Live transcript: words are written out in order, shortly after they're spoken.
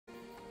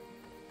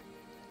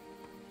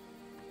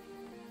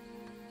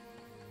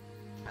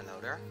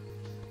Hello there.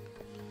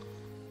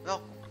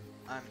 Welcome.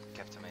 I'm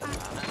Captain Mate and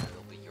I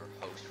will be your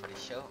host for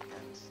this show,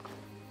 and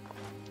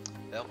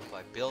welcome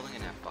by building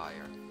an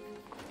empire.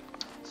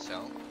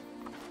 So,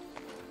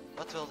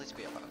 what will this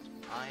be about?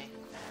 I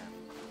am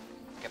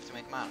Captain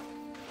Mate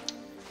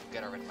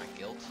together with my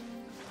guild,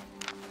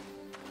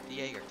 the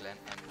Jaeger clan,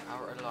 and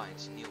our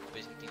alliance, New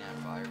Byzantine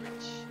Empire,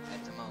 which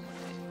at the moment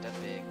isn't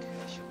that big.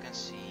 As you can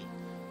see,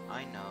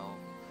 I know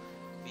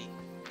we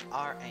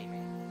are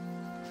aiming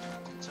to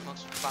become the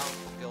most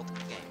powerful guild in the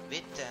game.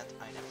 With that,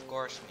 I of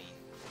course mean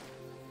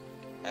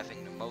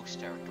having the most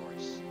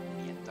territories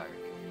in the entire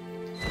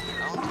game.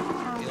 I want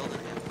to build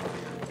an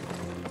empire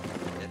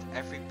that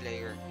every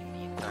player in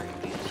the entire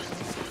game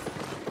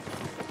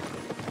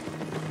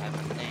have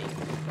a name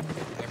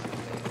with every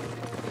player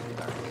in the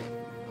entire game.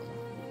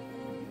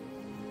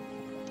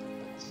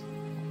 But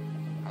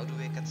how do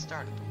we get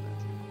started on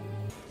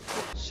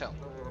that? So,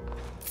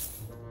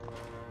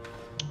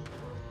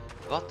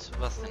 what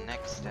was the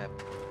next step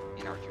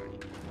in our journey?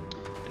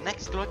 The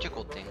next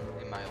logical thing,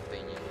 in my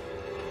opinion,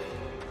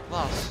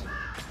 was,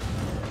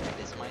 and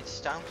this might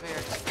sound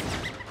weird,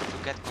 to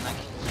get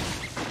connections.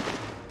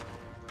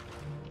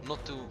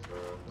 Not to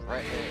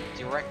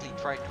directly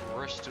try to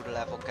rush to the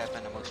level cap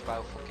and the most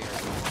powerful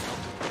character,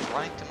 not to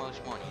grind the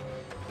most money,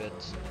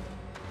 but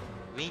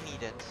we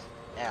needed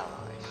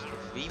allies.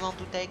 If we want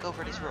to take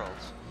over this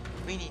world,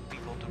 we need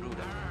people to do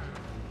that.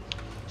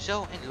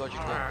 So, in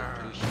logical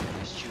conclusion,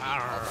 we should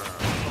other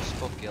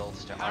possible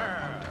guilds there are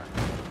out there.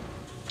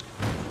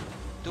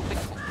 To pick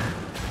from,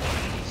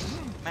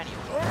 many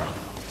of them.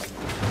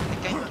 I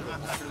came to the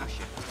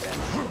conclusion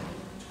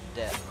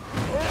that the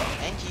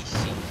NGC,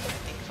 I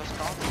think it was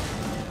called,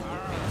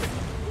 would be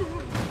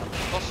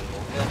a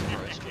possible guild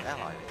for us to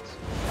ally with.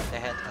 They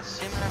had a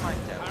similar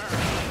mentality,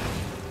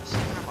 a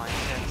similar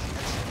mindset,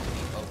 and seemed to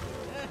be open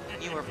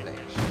to newer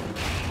players.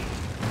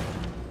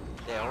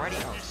 They already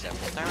own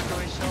several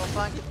territories, so I was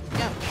like,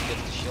 yeah, give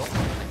it a shot.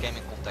 I came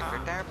in contact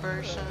with their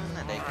person,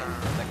 and they came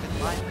in contact with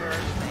my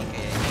person,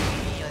 aka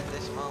me at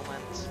this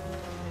moment.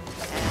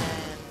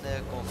 And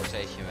the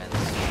conversation went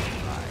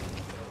like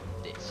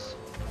this.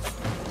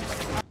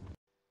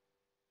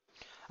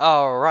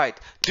 Alright,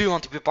 do you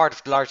want to be part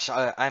of the largest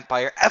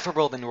empire ever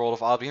built in the world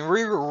of Albion?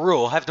 We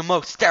rule, have the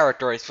most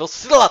territories, will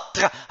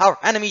slaughter our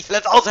enemies,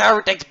 let all the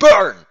heretics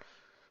burn!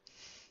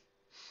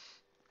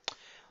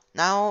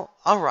 Now,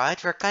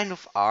 alright, we kind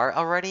of are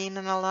already in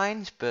an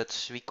alliance,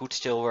 but we could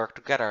still work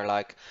together.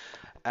 Like,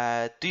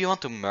 do you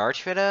want to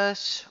merge with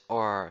us,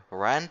 or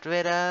rent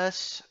with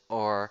us,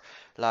 or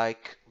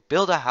like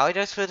build a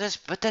hideout with us?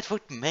 But that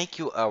would make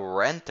you a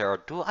renter.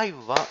 Do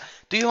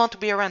you want to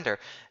be a renter?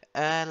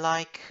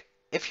 Like,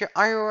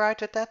 are you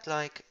alright with that?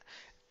 Like,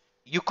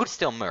 you could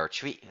still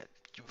merge.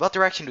 What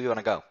direction do you want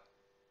to go?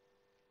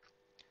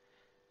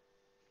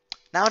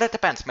 Now that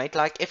depends, mate.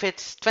 Like, if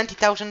it's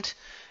 20,000.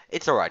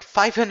 It's alright.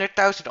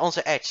 500,000 on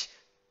the edge.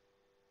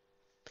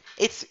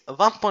 It's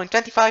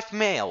 1.25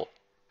 mil.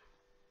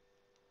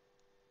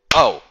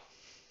 Oh.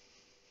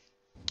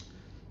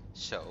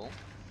 So,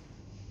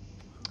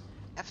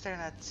 after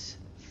that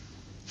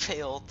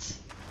failed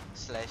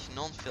 /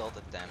 non-failed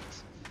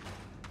attempt,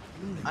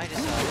 I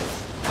decided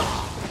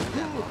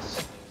that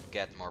was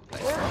get more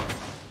players.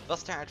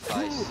 What's their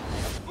advice?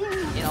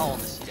 In all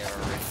honesty, they were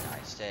really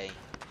nice. They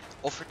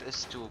offered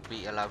us to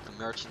be allowed to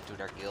merge into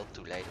their guild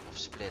to later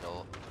split it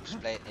on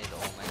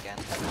again.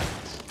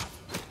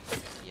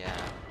 Yeah.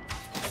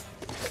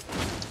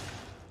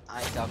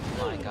 I talked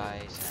to my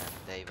guys and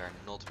they were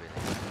not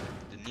willing.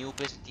 The new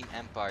Byzantine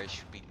Empire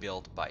should be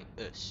built by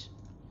us.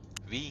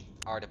 We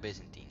are the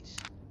Byzantines,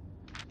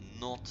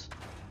 not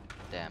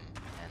them.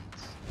 And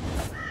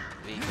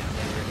we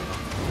really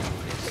want to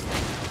do this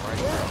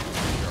already.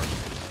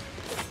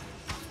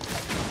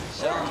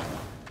 So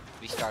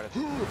we started.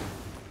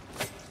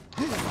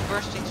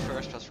 First things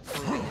first was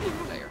recruiting a new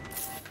player.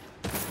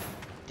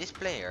 This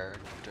player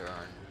turned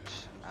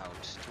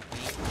out to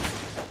be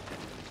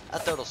a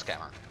total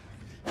scammer.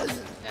 And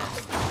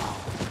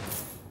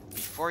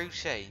before you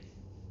say,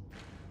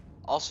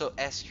 also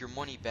ask your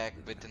money back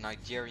with the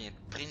Nigerian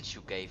prince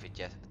you gave it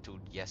to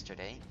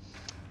yesterday,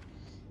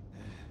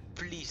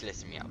 please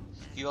listen me out.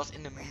 He was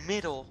in the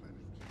middle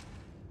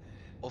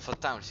of a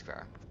town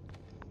square.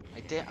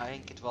 I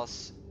think it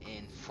was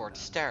in Fort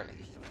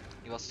Sterling.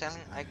 He was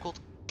telling I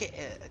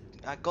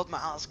got my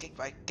ass kicked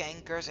by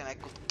cankers and I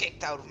got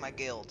kicked out of my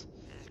guild.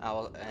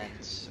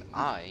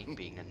 I,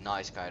 being the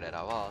nice guy that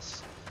I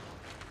was,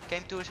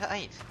 came to his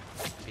aid,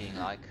 being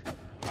like,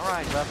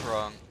 alright, you have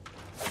wrong.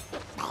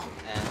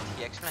 And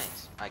he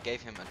explains. I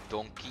gave him a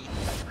donkey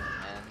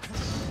and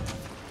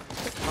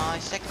my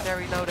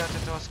secondary loadout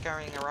that I was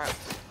carrying around.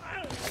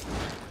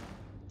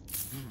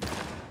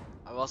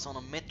 I was on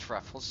a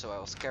mid-travel, so I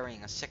was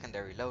carrying a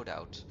secondary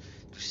loadout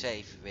to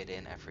save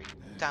within every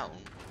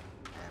town.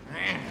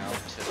 And, you know,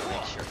 to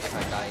make sure if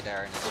I die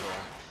there and so on,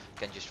 I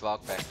can just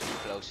walk back to the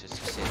closest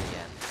city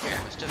and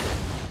get my stuff.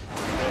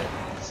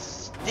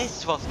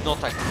 This was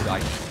not a good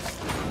idea.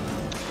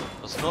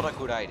 It was not a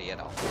good idea at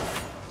all.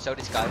 So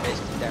this guy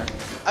basically there.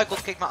 I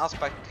got kicked my ass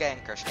by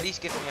gankers. Please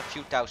give me a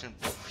few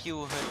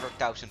hundred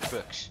thousand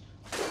bucks.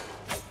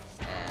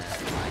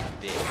 And I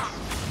did.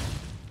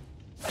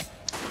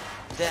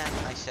 Then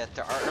I said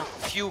there are a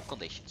few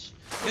conditions.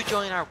 You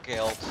join our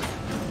guild,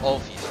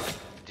 obviously.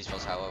 This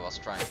was how I was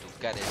trying to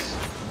get his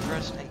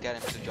trust and get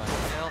him to join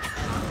the guild.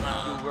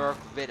 And you work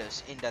with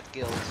us in that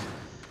guild,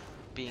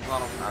 being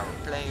one of our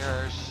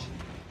players.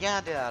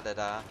 Yeah,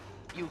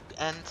 you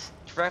and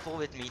travel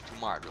with me to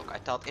Mardlock. I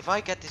thought if I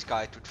get this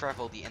guy to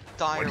travel the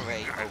entire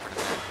way over the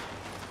map,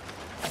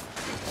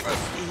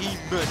 he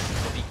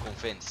must be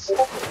convinced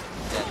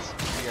that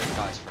we are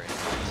guys for him.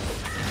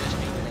 He must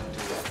be willing to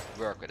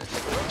work with us.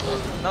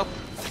 Nope,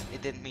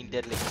 it didn't mean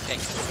diddly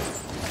thing.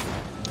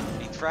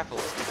 We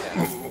traveled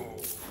together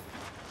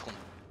from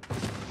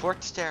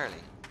Fort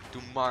Sterling to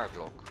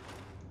Mardlock.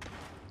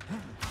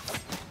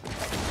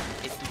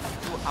 It took 2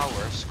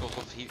 hours because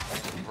of him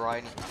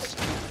riding a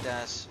stupid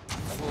ass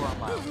 4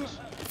 miles.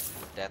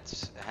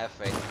 That's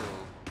halfway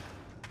through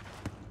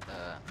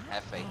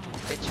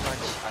Wich.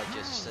 I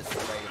just said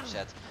very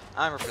upset.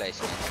 I'm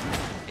replacing it.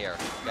 Here,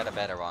 get a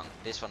better one.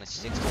 This one is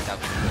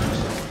 60,000 euros.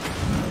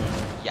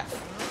 Yeah,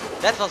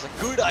 that was a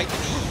good idea.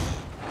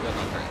 Well,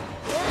 not very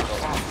good.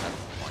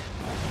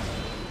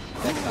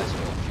 That guy's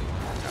still a few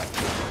hundred.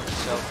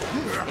 So,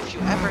 if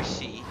you ever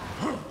see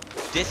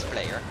this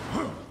player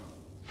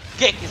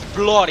kick his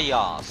bloody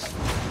ass,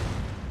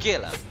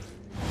 kill him.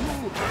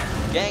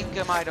 Gank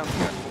him, I don't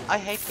care. I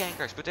hate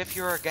gankers, but if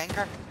you're a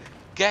ganker,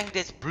 gank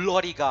this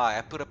bloody guy.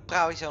 I put a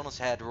prize on his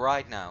head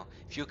right now.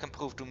 If you can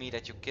prove to me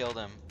that you killed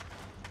him,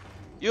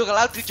 you're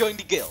allowed to join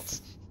the guild.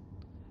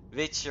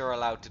 Which you're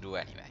allowed to do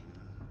anyway.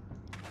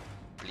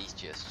 Please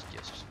just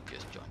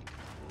join.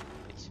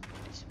 Please.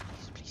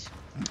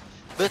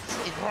 But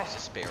in the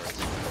spirit,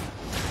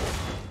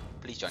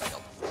 please join the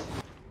guild.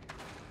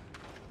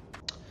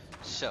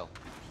 So,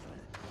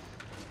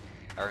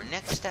 our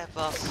next step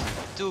was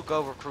to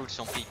go recruit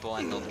some people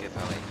and not give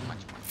away too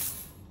much money.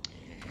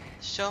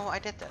 So I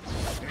did that. I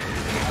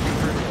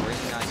recruited a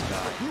really nice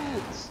guy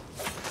and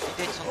we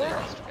did something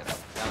else together.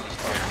 Now we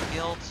started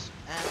guilds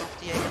and of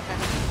the Jaeger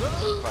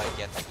family. If I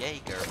get the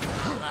Jaeger,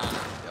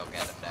 you'll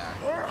get him there.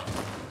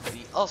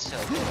 We also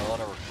did a lot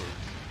of recruit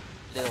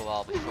a little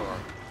while before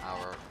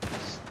our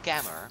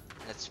scammer.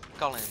 Let's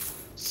call him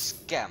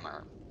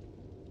Scammer.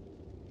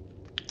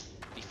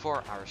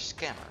 Before our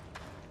scammer.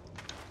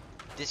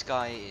 This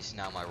guy is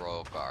now my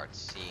royal guard,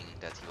 seeing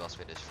that he was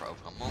with us for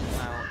over a month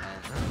now,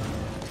 and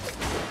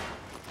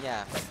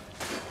yeah,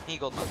 he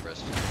got my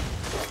trust.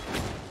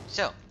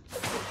 So,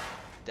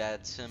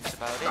 that sums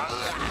about it.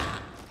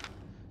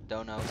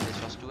 Don't know if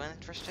this was too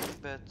interesting,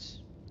 but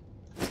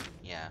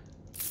yeah.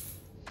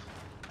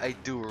 I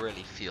do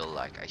really feel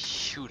like I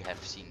should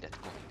have seen that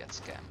coming, that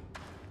scam.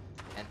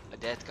 And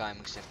that guy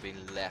must have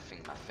been laughing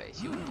in my face.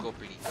 He would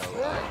probably go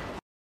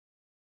like...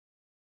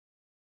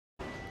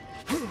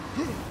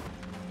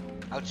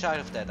 Outside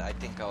of that, I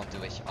think I want to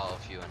wish all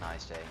of you a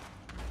nice day.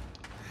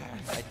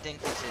 I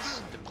think this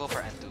is the proper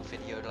end to a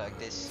video like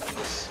this.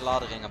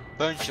 Slaughtering a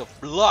bunch of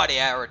bloody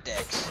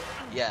heretics.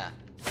 Yeah.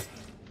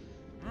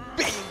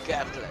 Being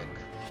Catholic.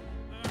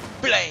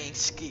 Playing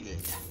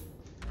skilled.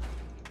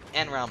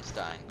 And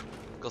Ramstein.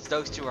 Because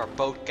those two are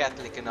both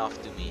Catholic enough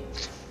to me.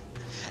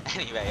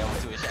 Anyway, I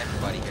want to wish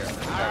everybody here a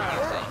very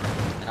nice day.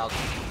 And I'll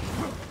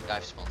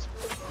dive responsible.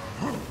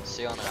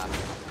 See you on the ride.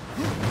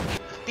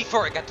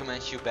 Before I get to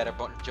mention, you better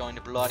join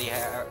the bloody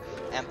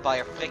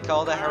Empire, flick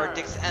all the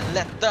heretics and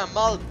let them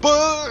all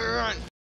burn!